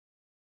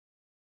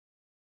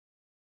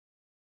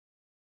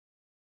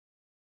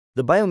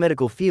The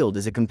biomedical field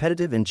is a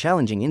competitive and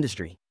challenging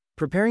industry.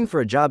 Preparing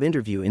for a job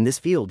interview in this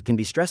field can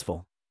be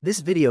stressful. This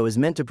video is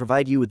meant to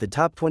provide you with the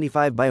top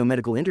 25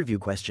 biomedical interview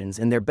questions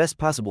and their best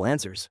possible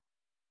answers.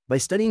 By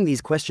studying these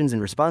questions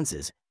and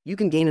responses, you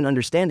can gain an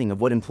understanding of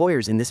what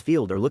employers in this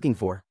field are looking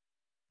for.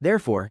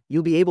 Therefore,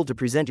 you'll be able to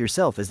present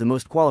yourself as the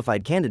most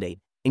qualified candidate,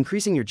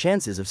 increasing your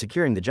chances of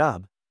securing the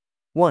job.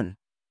 1.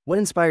 What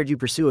inspired you to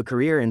pursue a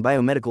career in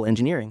biomedical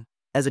engineering?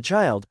 As a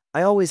child,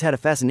 I always had a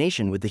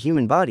fascination with the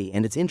human body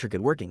and its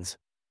intricate workings.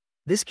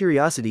 This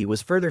curiosity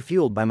was further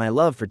fueled by my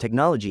love for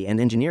technology and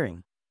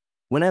engineering.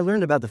 When I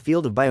learned about the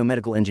field of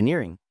biomedical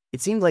engineering, it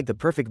seemed like the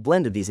perfect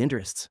blend of these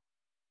interests.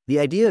 The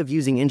idea of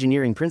using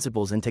engineering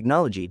principles and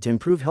technology to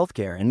improve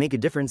healthcare and make a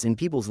difference in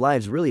people's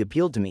lives really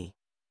appealed to me.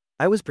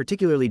 I was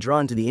particularly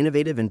drawn to the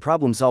innovative and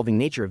problem-solving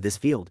nature of this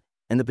field,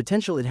 and the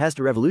potential it has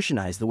to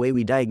revolutionize the way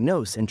we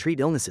diagnose and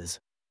treat illnesses.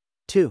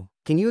 2.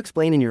 Can you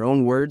explain in your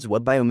own words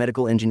what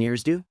biomedical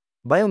engineers do?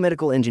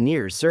 Biomedical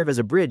engineers serve as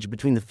a bridge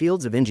between the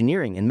fields of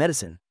engineering and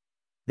medicine.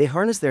 They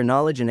harness their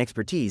knowledge and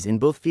expertise in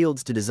both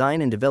fields to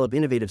design and develop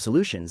innovative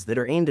solutions that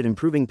are aimed at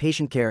improving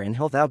patient care and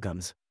health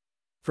outcomes.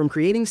 From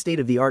creating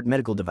state-of-the-art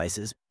medical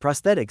devices,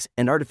 prosthetics,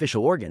 and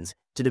artificial organs,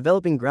 to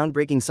developing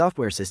groundbreaking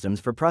software systems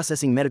for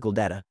processing medical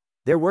data,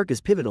 their work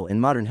is pivotal in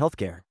modern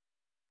healthcare.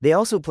 They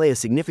also play a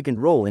significant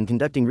role in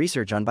conducting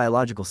research on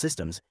biological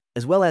systems,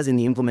 as well as in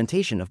the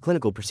implementation of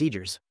clinical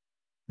procedures.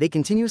 They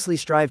continuously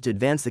strive to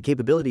advance the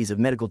capabilities of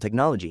medical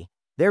technology,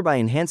 thereby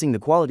enhancing the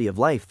quality of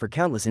life for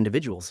countless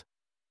individuals.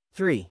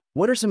 3.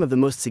 What are some of the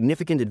most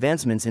significant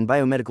advancements in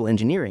biomedical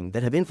engineering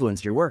that have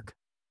influenced your work?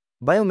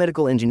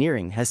 Biomedical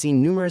engineering has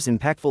seen numerous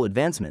impactful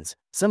advancements,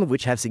 some of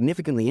which have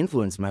significantly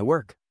influenced my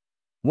work.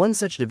 One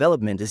such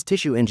development is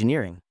tissue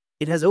engineering.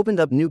 It has opened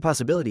up new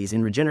possibilities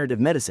in regenerative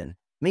medicine,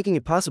 making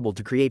it possible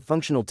to create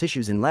functional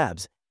tissues in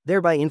labs,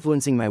 thereby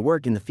influencing my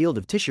work in the field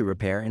of tissue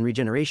repair and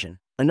regeneration.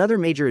 Another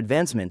major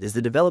advancement is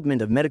the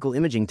development of medical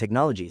imaging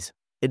technologies.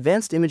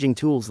 Advanced imaging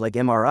tools like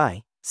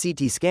MRI,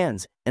 CT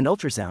scans, and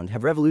ultrasound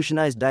have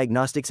revolutionized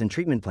diagnostics and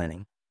treatment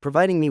planning,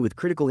 providing me with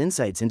critical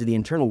insights into the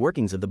internal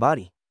workings of the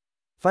body.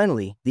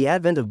 Finally, the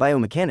advent of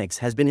biomechanics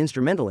has been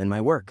instrumental in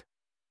my work.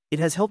 It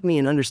has helped me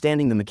in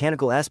understanding the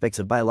mechanical aspects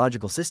of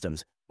biological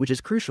systems, which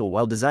is crucial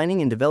while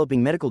designing and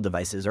developing medical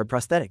devices or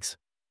prosthetics.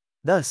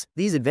 Thus,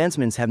 these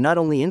advancements have not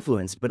only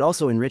influenced but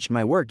also enriched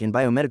my work in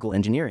biomedical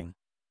engineering.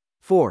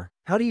 4.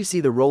 How do you see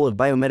the role of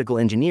biomedical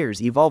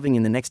engineers evolving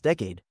in the next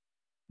decade?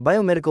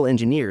 Biomedical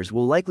engineers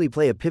will likely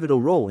play a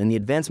pivotal role in the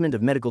advancement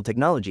of medical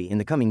technology in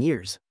the coming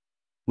years.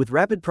 With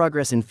rapid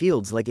progress in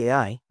fields like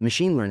AI,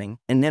 machine learning,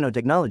 and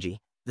nanotechnology,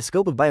 the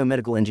scope of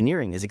biomedical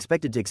engineering is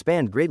expected to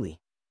expand greatly.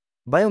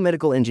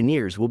 Biomedical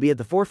engineers will be at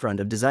the forefront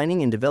of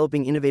designing and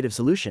developing innovative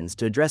solutions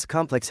to address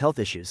complex health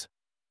issues.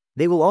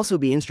 They will also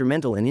be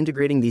instrumental in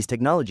integrating these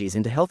technologies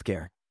into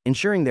healthcare,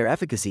 ensuring their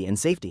efficacy and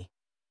safety.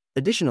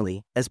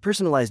 Additionally, as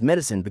personalized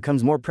medicine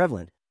becomes more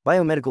prevalent,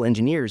 biomedical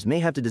engineers may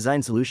have to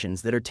design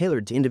solutions that are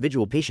tailored to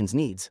individual patients'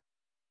 needs.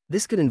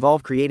 This could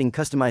involve creating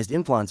customized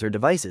implants or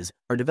devices,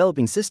 or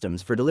developing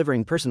systems for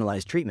delivering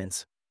personalized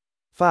treatments.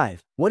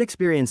 5. What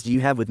experience do you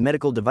have with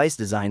medical device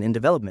design and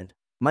development?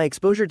 My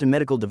exposure to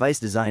medical device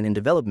design and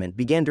development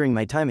began during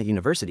my time at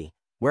university,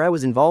 where I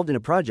was involved in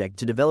a project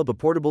to develop a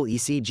portable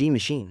ECG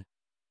machine.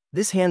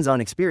 This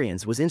hands-on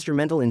experience was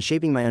instrumental in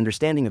shaping my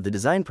understanding of the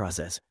design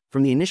process,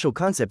 from the initial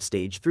concept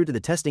stage through to the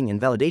testing and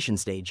validation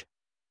stage.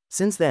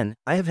 Since then,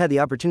 I have had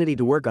the opportunity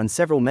to work on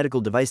several medical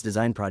device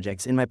design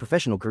projects in my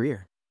professional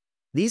career.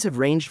 These have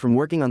ranged from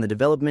working on the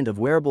development of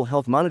wearable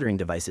health monitoring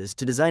devices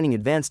to designing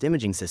advanced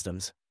imaging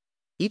systems.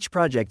 Each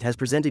project has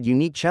presented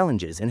unique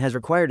challenges and has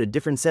required a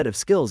different set of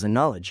skills and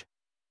knowledge.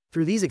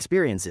 Through these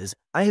experiences,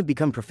 I have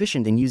become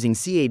proficient in using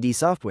CAD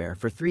software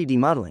for 3D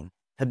modeling,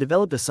 have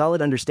developed a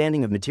solid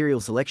understanding of material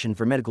selection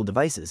for medical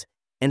devices,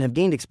 and have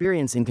gained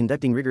experience in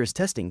conducting rigorous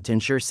testing to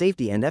ensure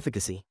safety and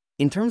efficacy.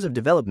 In terms of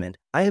development,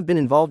 I have been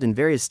involved in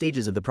various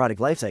stages of the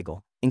product lifecycle,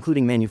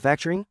 including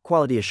manufacturing,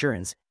 quality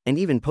assurance, and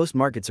even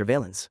post-market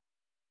surveillance.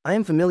 I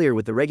am familiar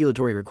with the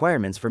regulatory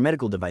requirements for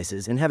medical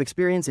devices and have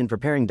experience in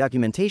preparing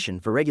documentation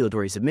for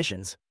regulatory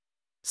submissions.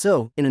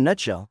 So, in a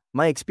nutshell,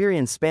 my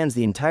experience spans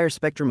the entire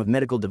spectrum of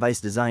medical device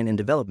design and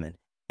development,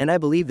 and I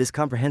believe this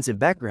comprehensive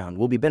background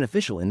will be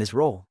beneficial in this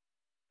role.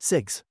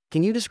 6.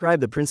 Can you describe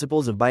the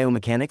principles of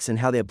biomechanics and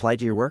how they apply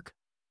to your work?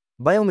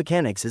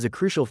 Biomechanics is a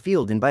crucial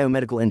field in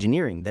biomedical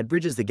engineering that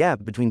bridges the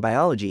gap between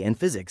biology and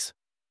physics.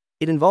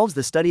 It involves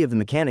the study of the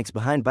mechanics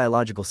behind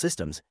biological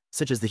systems,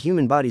 such as the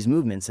human body's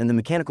movements and the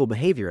mechanical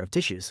behavior of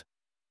tissues.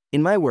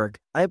 In my work,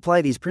 I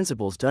apply these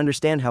principles to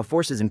understand how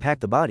forces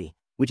impact the body,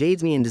 which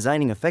aids me in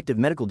designing effective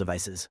medical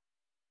devices.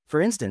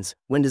 For instance,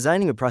 when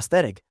designing a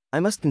prosthetic, I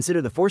must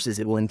consider the forces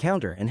it will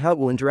encounter and how it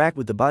will interact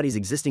with the body's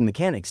existing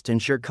mechanics to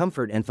ensure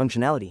comfort and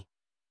functionality.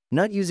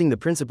 Not using the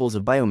principles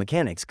of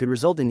biomechanics could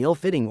result in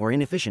ill-fitting or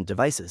inefficient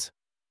devices.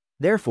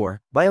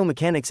 Therefore,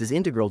 biomechanics is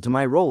integral to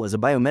my role as a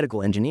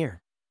biomedical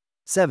engineer.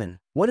 7.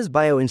 What is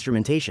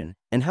bioinstrumentation,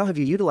 and how have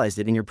you utilized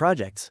it in your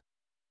projects?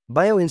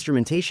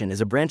 Bioinstrumentation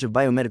is a branch of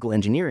biomedical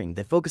engineering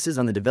that focuses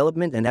on the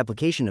development and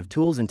application of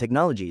tools and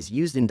technologies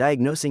used in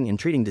diagnosing and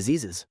treating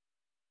diseases.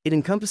 It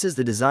encompasses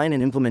the design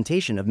and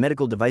implementation of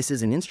medical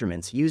devices and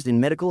instruments used in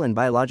medical and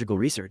biological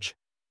research.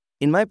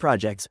 In my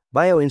projects,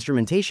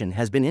 bioinstrumentation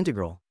has been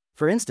integral.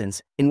 For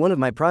instance, in one of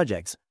my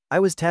projects, I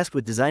was tasked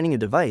with designing a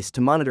device to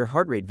monitor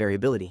heart rate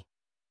variability.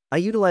 I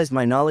utilized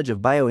my knowledge of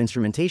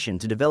bioinstrumentation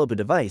to develop a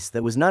device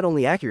that was not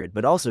only accurate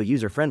but also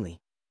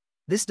user-friendly.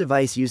 This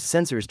device used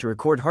sensors to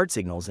record heart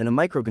signals and a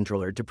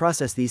microcontroller to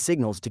process these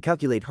signals to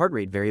calculate heart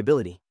rate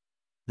variability.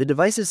 The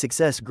device's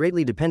success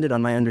greatly depended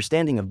on my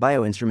understanding of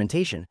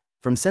bioinstrumentation,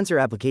 from sensor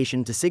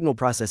application to signal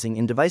processing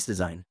in device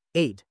design.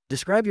 8.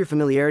 Describe your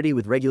familiarity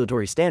with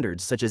regulatory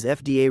standards such as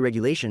FDA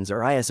regulations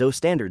or ISO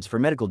standards for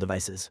medical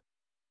devices.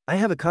 I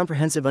have a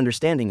comprehensive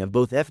understanding of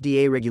both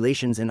FDA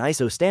regulations and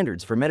ISO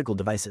standards for medical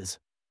devices.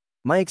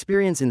 My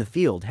experience in the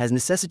field has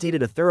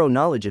necessitated a thorough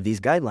knowledge of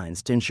these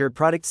guidelines to ensure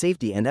product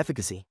safety and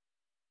efficacy.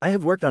 I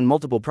have worked on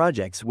multiple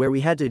projects where we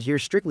had to adhere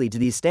strictly to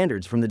these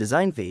standards from the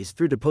design phase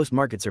through to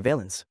post-market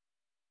surveillance.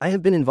 I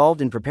have been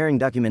involved in preparing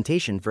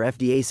documentation for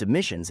FDA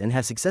submissions and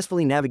have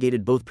successfully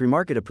navigated both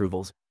pre-market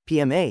approvals,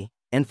 PMA,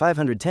 and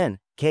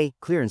 510(k)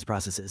 clearance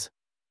processes.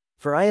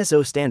 For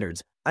ISO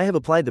standards, I have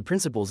applied the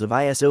principles of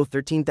ISO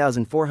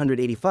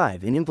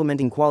 13485 in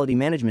implementing quality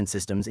management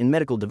systems in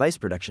medical device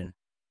production.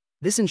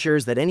 This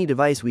ensures that any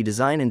device we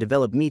design and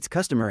develop meets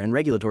customer and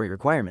regulatory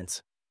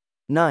requirements.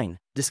 9.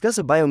 Discuss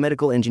a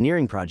biomedical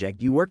engineering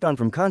project you worked on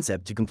from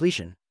concept to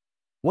completion.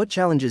 What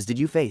challenges did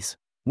you face?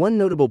 One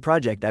notable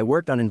project I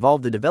worked on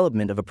involved the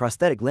development of a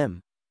prosthetic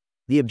limb.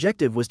 The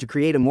objective was to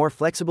create a more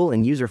flexible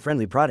and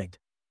user-friendly product.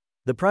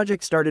 The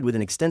project started with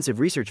an extensive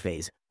research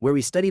phase, where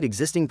we studied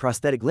existing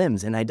prosthetic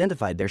limbs and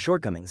identified their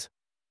shortcomings.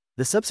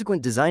 The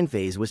subsequent design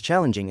phase was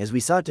challenging as we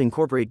sought to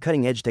incorporate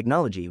cutting-edge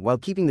technology while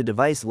keeping the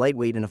device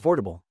lightweight and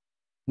affordable.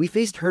 We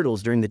faced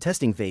hurdles during the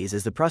testing phase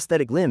as the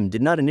prosthetic limb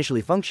did not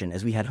initially function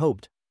as we had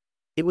hoped.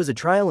 It was a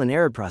trial and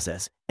error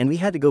process, and we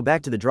had to go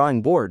back to the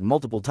drawing board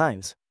multiple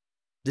times.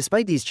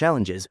 Despite these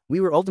challenges,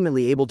 we were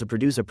ultimately able to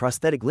produce a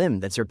prosthetic limb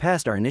that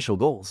surpassed our initial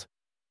goals.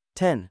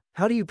 10.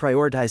 How do you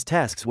prioritize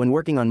tasks when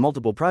working on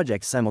multiple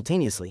projects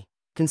simultaneously?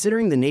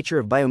 Considering the nature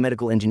of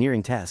biomedical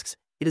engineering tasks,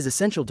 it is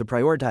essential to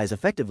prioritize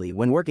effectively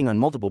when working on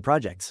multiple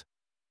projects.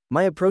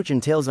 My approach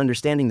entails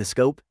understanding the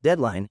scope,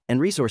 deadline, and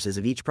resources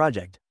of each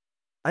project.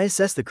 I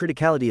assess the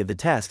criticality of the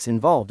tasks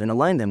involved and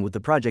align them with the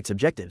project's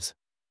objectives.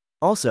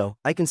 Also,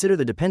 I consider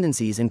the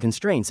dependencies and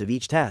constraints of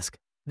each task.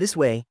 This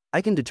way,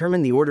 I can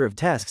determine the order of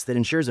tasks that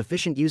ensures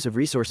efficient use of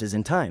resources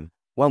and time,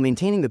 while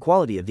maintaining the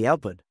quality of the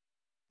output.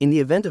 In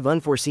the event of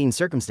unforeseen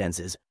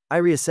circumstances, I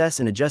reassess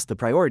and adjust the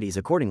priorities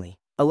accordingly.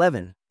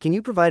 11. Can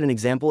you provide an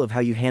example of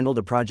how you handled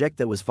a project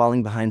that was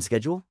falling behind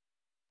schedule?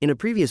 In a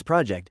previous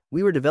project,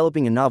 we were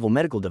developing a novel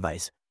medical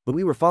device, but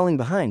we were falling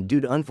behind due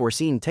to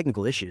unforeseen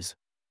technical issues.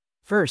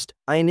 First,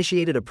 I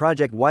initiated a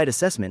project-wide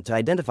assessment to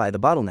identify the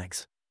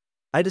bottlenecks.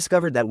 I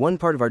discovered that one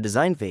part of our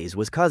design phase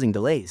was causing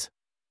delays.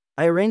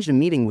 I arranged a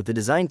meeting with the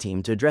design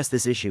team to address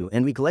this issue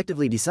and we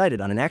collectively decided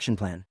on an action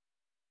plan.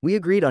 We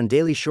agreed on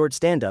daily short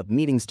stand-up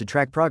meetings to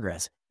track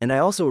progress, and I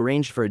also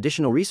arranged for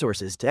additional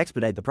resources to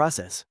expedite the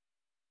process.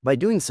 By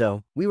doing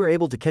so, we were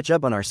able to catch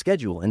up on our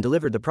schedule and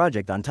delivered the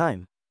project on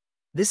time.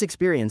 This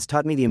experience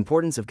taught me the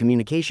importance of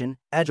communication,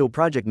 agile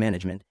project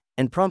management,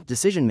 and prompt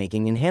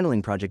decision-making in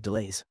handling project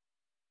delays.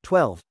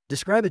 12.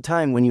 Describe a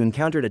time when you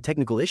encountered a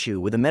technical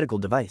issue with a medical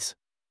device.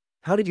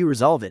 How did you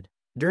resolve it?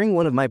 During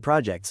one of my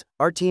projects,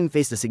 our team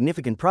faced a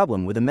significant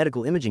problem with a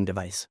medical imaging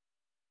device.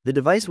 The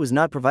device was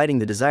not providing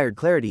the desired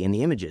clarity in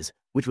the images,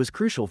 which was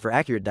crucial for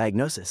accurate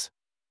diagnosis.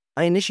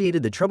 I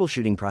initiated the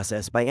troubleshooting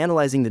process by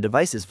analyzing the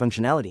device's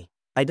functionality.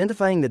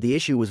 Identifying that the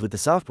issue was with the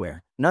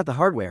software, not the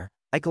hardware,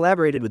 I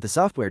collaborated with the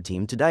software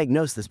team to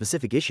diagnose the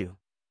specific issue.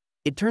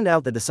 It turned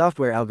out that the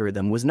software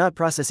algorithm was not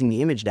processing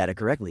the image data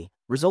correctly,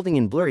 resulting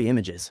in blurry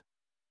images.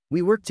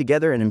 We worked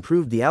together and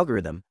improved the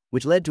algorithm,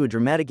 which led to a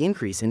dramatic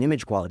increase in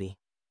image quality.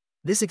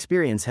 This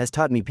experience has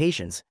taught me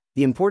patience,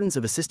 the importance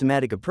of a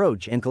systematic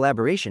approach and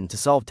collaboration to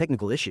solve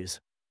technical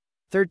issues.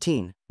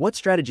 13. What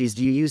strategies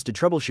do you use to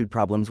troubleshoot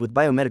problems with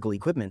biomedical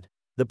equipment?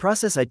 The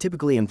process I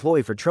typically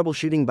employ for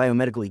troubleshooting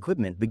biomedical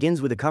equipment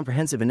begins with a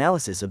comprehensive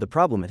analysis of the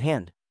problem at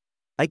hand.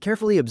 I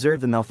carefully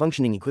observe the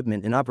malfunctioning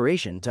equipment in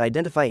operation to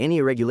identify any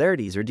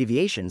irregularities or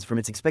deviations from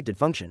its expected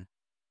function.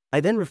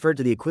 I then refer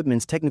to the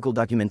equipment's technical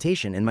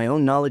documentation and my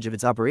own knowledge of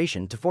its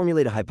operation to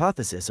formulate a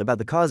hypothesis about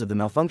the cause of the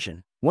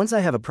malfunction. Once I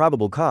have a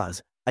probable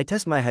cause, I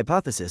test my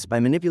hypothesis by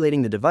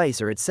manipulating the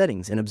device or its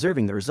settings and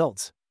observing the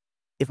results.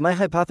 If my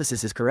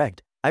hypothesis is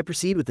correct, I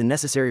proceed with the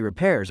necessary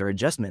repairs or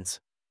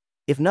adjustments.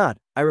 If not,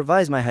 I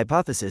revise my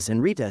hypothesis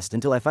and retest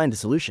until I find a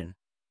solution.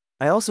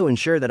 I also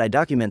ensure that I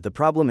document the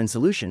problem and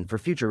solution for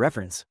future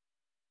reference.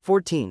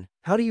 14.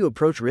 How do you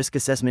approach risk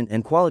assessment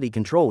and quality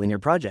control in your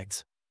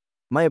projects?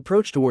 My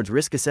approach towards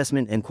risk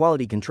assessment and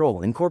quality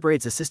control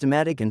incorporates a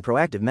systematic and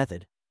proactive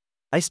method.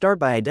 I start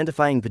by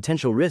identifying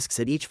potential risks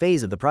at each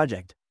phase of the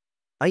project.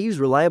 I use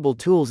reliable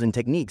tools and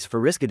techniques for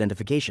risk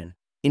identification.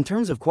 In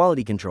terms of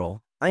quality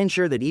control, I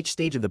ensure that each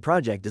stage of the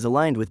project is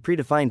aligned with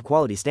predefined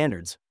quality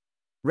standards.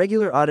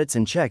 Regular audits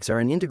and checks are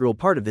an integral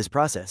part of this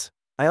process.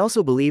 I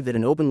also believe that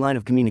an open line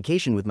of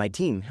communication with my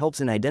team helps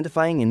in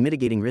identifying and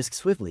mitigating risks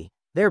swiftly,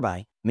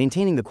 thereby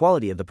maintaining the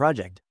quality of the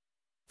project.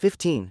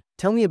 15.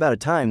 Tell me about a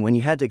time when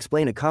you had to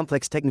explain a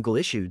complex technical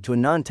issue to a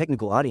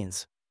non-technical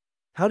audience.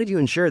 How did you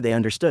ensure they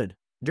understood?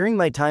 During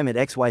my time at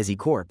XYZ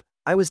Corp.,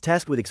 I was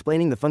tasked with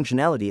explaining the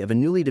functionality of a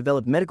newly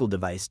developed medical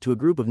device to a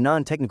group of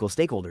non-technical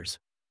stakeholders.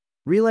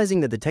 Realizing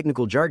that the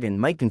technical jargon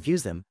might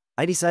confuse them,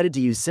 I decided to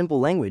use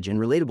simple language and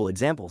relatable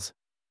examples.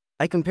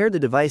 I compared the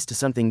device to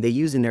something they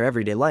use in their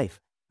everyday life,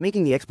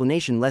 making the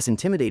explanation less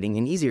intimidating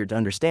and easier to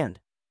understand.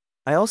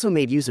 I also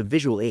made use of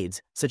visual aids,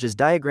 such as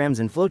diagrams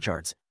and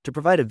flowcharts, to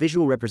provide a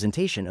visual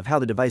representation of how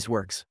the device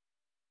works.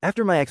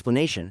 After my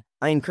explanation,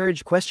 I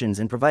encouraged questions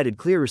and provided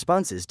clear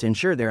responses to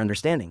ensure their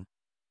understanding.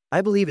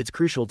 I believe it's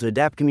crucial to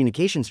adapt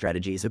communication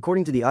strategies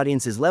according to the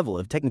audience's level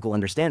of technical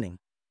understanding.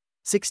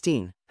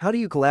 16. How do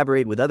you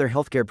collaborate with other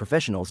healthcare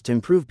professionals to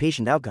improve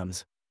patient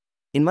outcomes?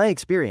 In my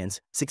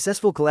experience,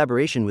 successful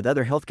collaboration with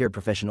other healthcare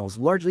professionals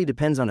largely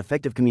depends on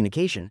effective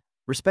communication,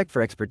 respect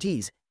for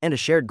expertise, and a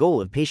shared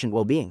goal of patient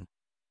well-being.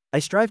 I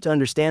strive to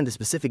understand the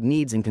specific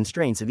needs and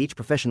constraints of each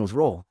professional's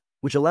role,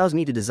 which allows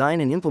me to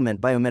design and implement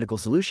biomedical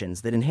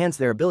solutions that enhance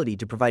their ability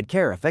to provide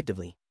care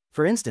effectively.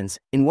 For instance,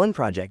 in one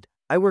project,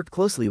 I worked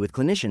closely with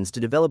clinicians to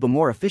develop a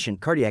more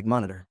efficient cardiac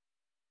monitor.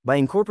 By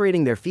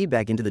incorporating their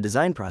feedback into the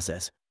design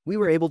process, we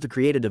were able to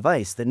create a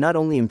device that not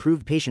only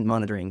improved patient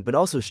monitoring but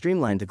also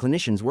streamlined the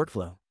clinician's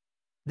workflow.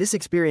 This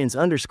experience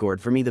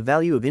underscored for me the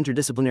value of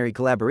interdisciplinary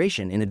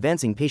collaboration in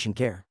advancing patient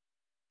care.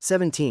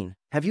 17.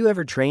 Have you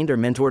ever trained or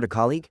mentored a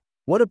colleague?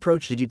 What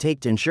approach did you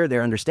take to ensure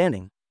their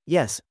understanding?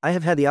 Yes, I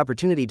have had the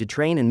opportunity to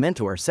train and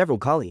mentor several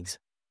colleagues.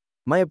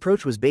 My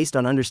approach was based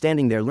on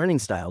understanding their learning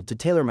style to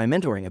tailor my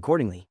mentoring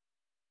accordingly.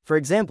 For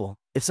example,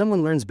 if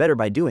someone learns better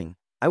by doing,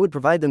 I would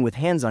provide them with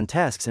hands-on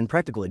tasks and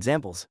practical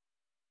examples.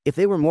 If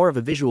they were more of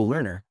a visual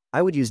learner,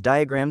 I would use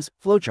diagrams,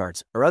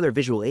 flowcharts, or other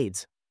visual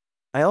aids.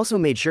 I also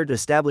made sure to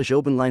establish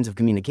open lines of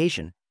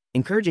communication,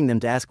 encouraging them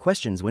to ask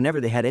questions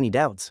whenever they had any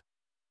doubts.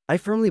 I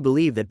firmly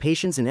believe that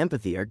patience and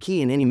empathy are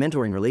key in any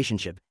mentoring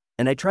relationship,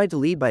 and I tried to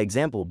lead by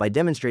example by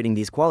demonstrating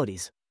these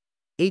qualities.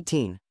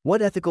 18.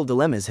 What ethical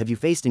dilemmas have you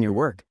faced in your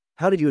work?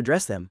 How did you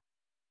address them?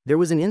 There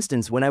was an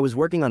instance when I was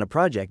working on a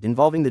project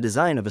involving the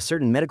design of a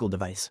certain medical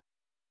device.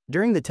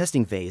 During the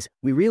testing phase,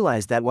 we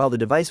realized that while the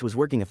device was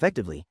working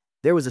effectively,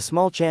 there was a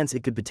small chance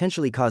it could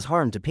potentially cause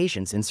harm to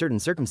patients in certain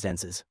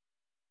circumstances.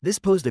 This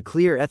posed a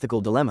clear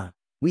ethical dilemma.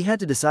 We had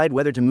to decide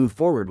whether to move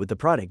forward with the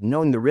product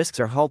knowing the risks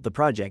or halt the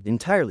project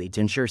entirely to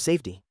ensure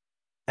safety.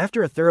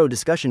 After a thorough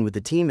discussion with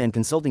the team and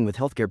consulting with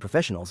healthcare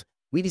professionals,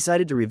 we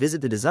decided to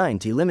revisit the design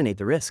to eliminate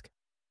the risk.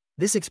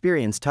 This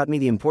experience taught me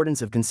the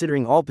importance of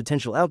considering all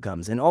potential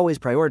outcomes and always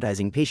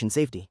prioritizing patient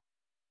safety.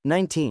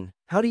 19.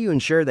 How do you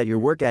ensure that your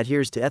work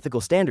adheres to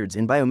ethical standards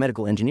in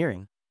biomedical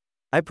engineering?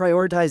 I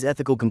prioritize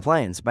ethical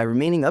compliance by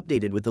remaining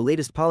updated with the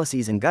latest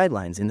policies and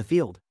guidelines in the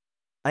field.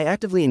 I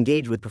actively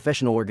engage with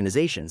professional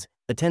organizations,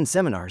 attend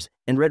seminars,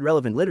 and read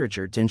relevant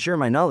literature to ensure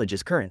my knowledge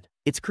is current.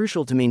 It's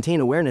crucial to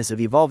maintain awareness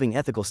of evolving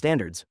ethical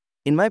standards.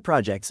 In my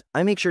projects,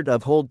 I make sure to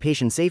uphold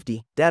patient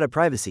safety, data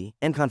privacy,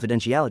 and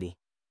confidentiality.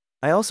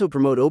 I also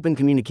promote open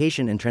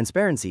communication and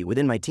transparency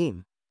within my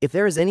team. If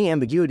there is any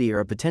ambiguity or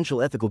a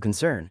potential ethical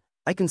concern,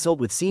 I consult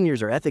with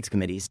seniors or ethics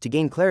committees to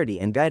gain clarity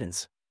and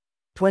guidance.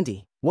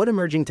 20. What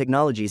emerging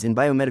technologies in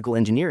biomedical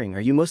engineering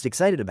are you most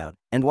excited about,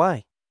 and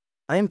why?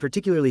 I am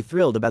particularly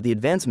thrilled about the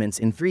advancements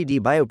in 3D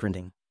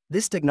bioprinting.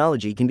 This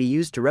technology can be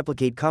used to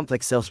replicate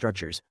complex cell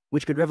structures,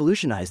 which could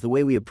revolutionize the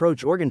way we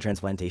approach organ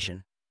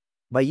transplantation.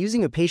 By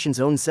using a patient's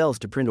own cells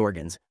to print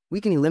organs,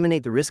 we can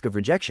eliminate the risk of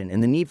rejection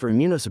and the need for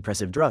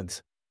immunosuppressive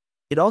drugs.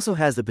 It also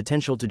has the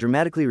potential to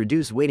dramatically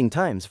reduce waiting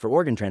times for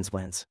organ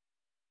transplants.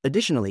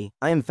 Additionally,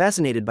 I am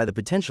fascinated by the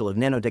potential of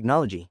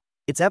nanotechnology.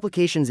 Its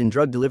applications in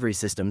drug delivery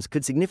systems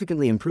could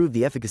significantly improve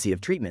the efficacy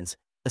of treatments,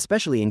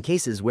 especially in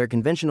cases where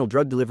conventional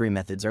drug delivery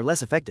methods are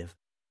less effective.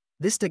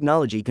 This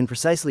technology can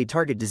precisely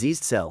target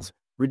diseased cells,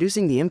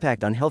 reducing the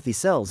impact on healthy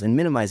cells and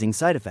minimizing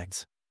side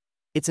effects.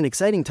 It's an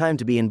exciting time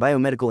to be in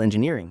biomedical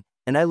engineering,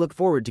 and I look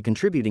forward to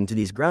contributing to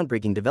these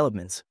groundbreaking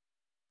developments.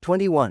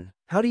 21.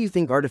 How do you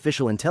think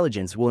artificial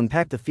intelligence will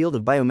impact the field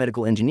of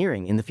biomedical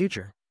engineering in the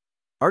future?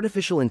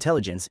 Artificial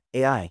intelligence,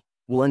 AI,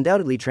 will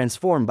undoubtedly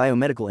transform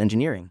biomedical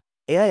engineering.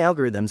 AI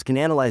algorithms can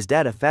analyze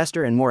data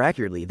faster and more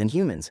accurately than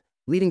humans,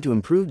 leading to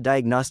improved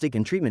diagnostic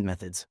and treatment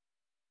methods.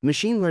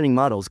 Machine learning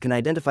models can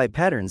identify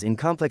patterns in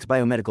complex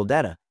biomedical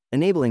data,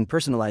 enabling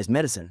personalized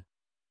medicine.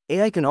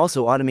 AI can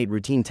also automate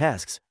routine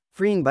tasks,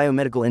 freeing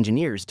biomedical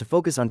engineers to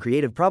focus on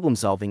creative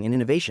problem-solving and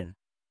innovation.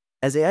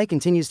 As AI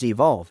continues to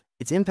evolve,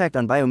 its impact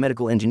on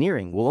biomedical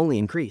engineering will only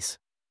increase.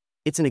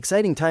 It's an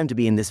exciting time to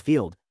be in this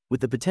field, with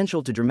the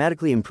potential to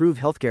dramatically improve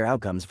healthcare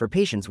outcomes for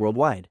patients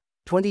worldwide.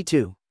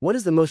 22. What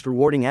is the most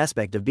rewarding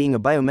aspect of being a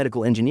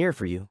biomedical engineer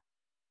for you?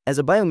 As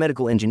a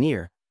biomedical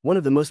engineer, one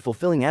of the most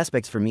fulfilling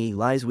aspects for me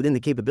lies within the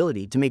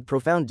capability to make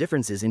profound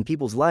differences in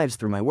people's lives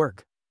through my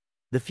work.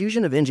 The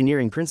fusion of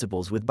engineering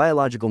principles with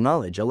biological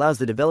knowledge allows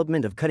the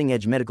development of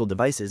cutting-edge medical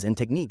devices and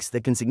techniques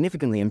that can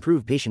significantly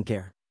improve patient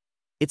care.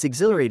 It's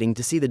exhilarating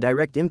to see the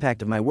direct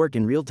impact of my work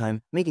in real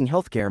time, making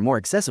healthcare more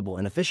accessible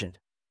and efficient.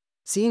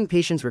 Seeing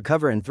patients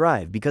recover and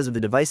thrive because of the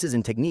devices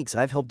and techniques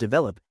I've helped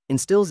develop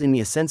instills in me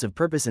a sense of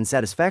purpose and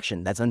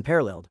satisfaction that's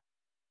unparalleled.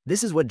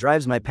 This is what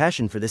drives my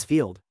passion for this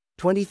field.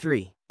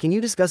 23. Can you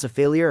discuss a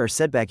failure or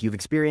setback you've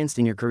experienced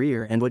in your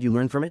career and what you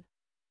learned from it?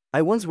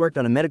 I once worked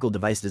on a medical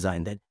device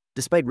design that,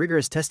 despite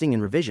rigorous testing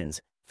and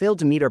revisions, failed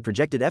to meet our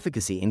projected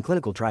efficacy in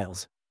clinical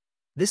trials.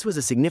 This was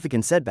a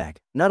significant setback,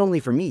 not only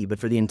for me but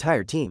for the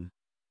entire team.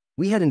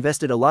 We had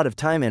invested a lot of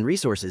time and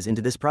resources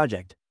into this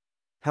project.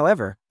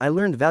 However, I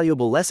learned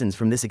valuable lessons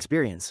from this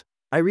experience.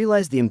 I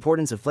realized the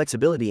importance of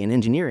flexibility in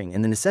engineering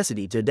and the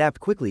necessity to adapt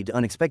quickly to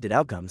unexpected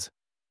outcomes.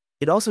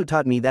 It also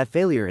taught me that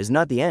failure is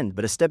not the end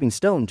but a stepping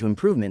stone to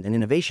improvement and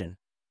innovation.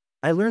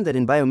 I learned that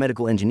in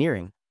biomedical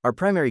engineering, our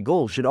primary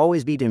goal should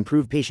always be to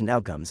improve patient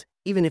outcomes,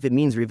 even if it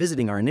means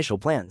revisiting our initial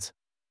plans.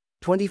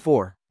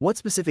 24. What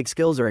specific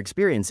skills or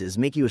experiences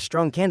make you a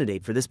strong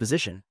candidate for this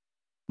position?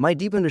 My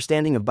deep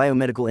understanding of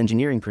biomedical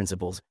engineering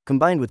principles,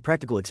 combined with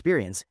practical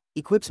experience,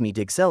 equips me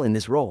to excel in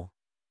this role.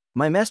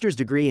 My master's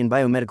degree in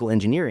biomedical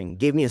engineering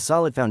gave me a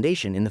solid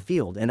foundation in the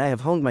field, and I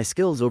have honed my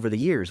skills over the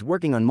years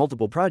working on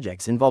multiple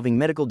projects involving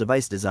medical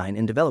device design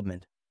and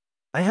development.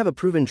 I have a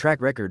proven track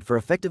record for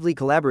effectively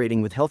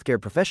collaborating with healthcare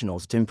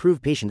professionals to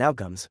improve patient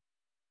outcomes.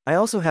 I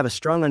also have a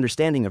strong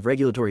understanding of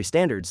regulatory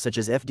standards such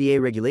as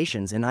FDA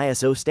regulations and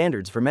ISO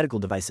standards for medical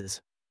devices.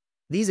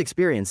 These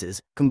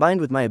experiences, combined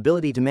with my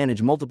ability to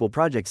manage multiple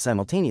projects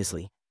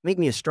simultaneously, make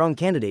me a strong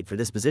candidate for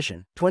this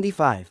position.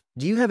 25.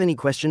 Do you have any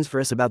questions for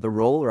us about the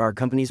role or our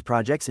company's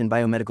projects in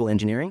biomedical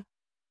engineering?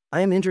 I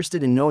am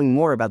interested in knowing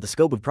more about the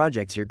scope of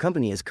projects your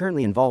company is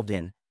currently involved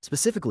in,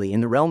 specifically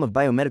in the realm of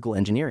biomedical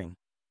engineering.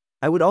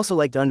 I would also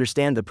like to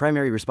understand the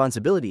primary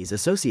responsibilities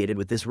associated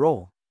with this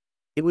role.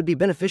 It would be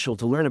beneficial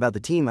to learn about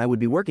the team I would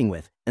be working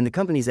with and the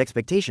company's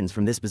expectations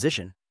from this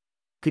position.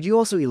 Could you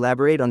also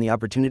elaborate on the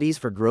opportunities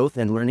for growth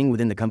and learning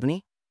within the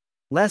company?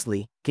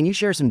 Lastly, can you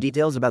share some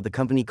details about the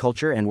company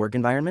culture and work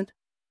environment?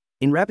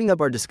 In wrapping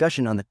up our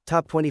discussion on the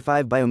top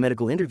 25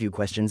 biomedical interview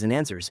questions and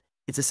answers,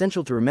 it's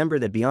essential to remember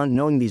that beyond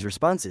knowing these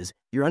responses,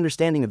 your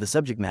understanding of the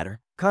subject matter,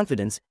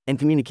 confidence, and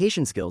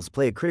communication skills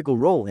play a critical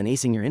role in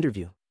acing your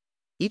interview.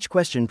 Each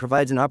question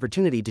provides an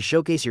opportunity to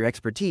showcase your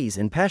expertise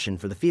and passion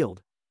for the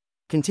field.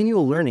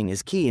 Continual learning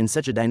is key in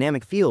such a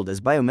dynamic field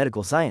as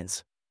biomedical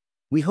science.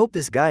 We hope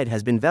this guide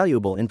has been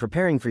valuable in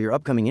preparing for your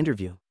upcoming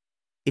interview.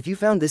 If you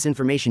found this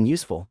information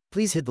useful,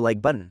 please hit the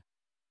like button.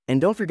 And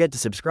don't forget to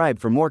subscribe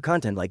for more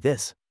content like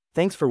this.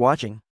 Thanks for watching.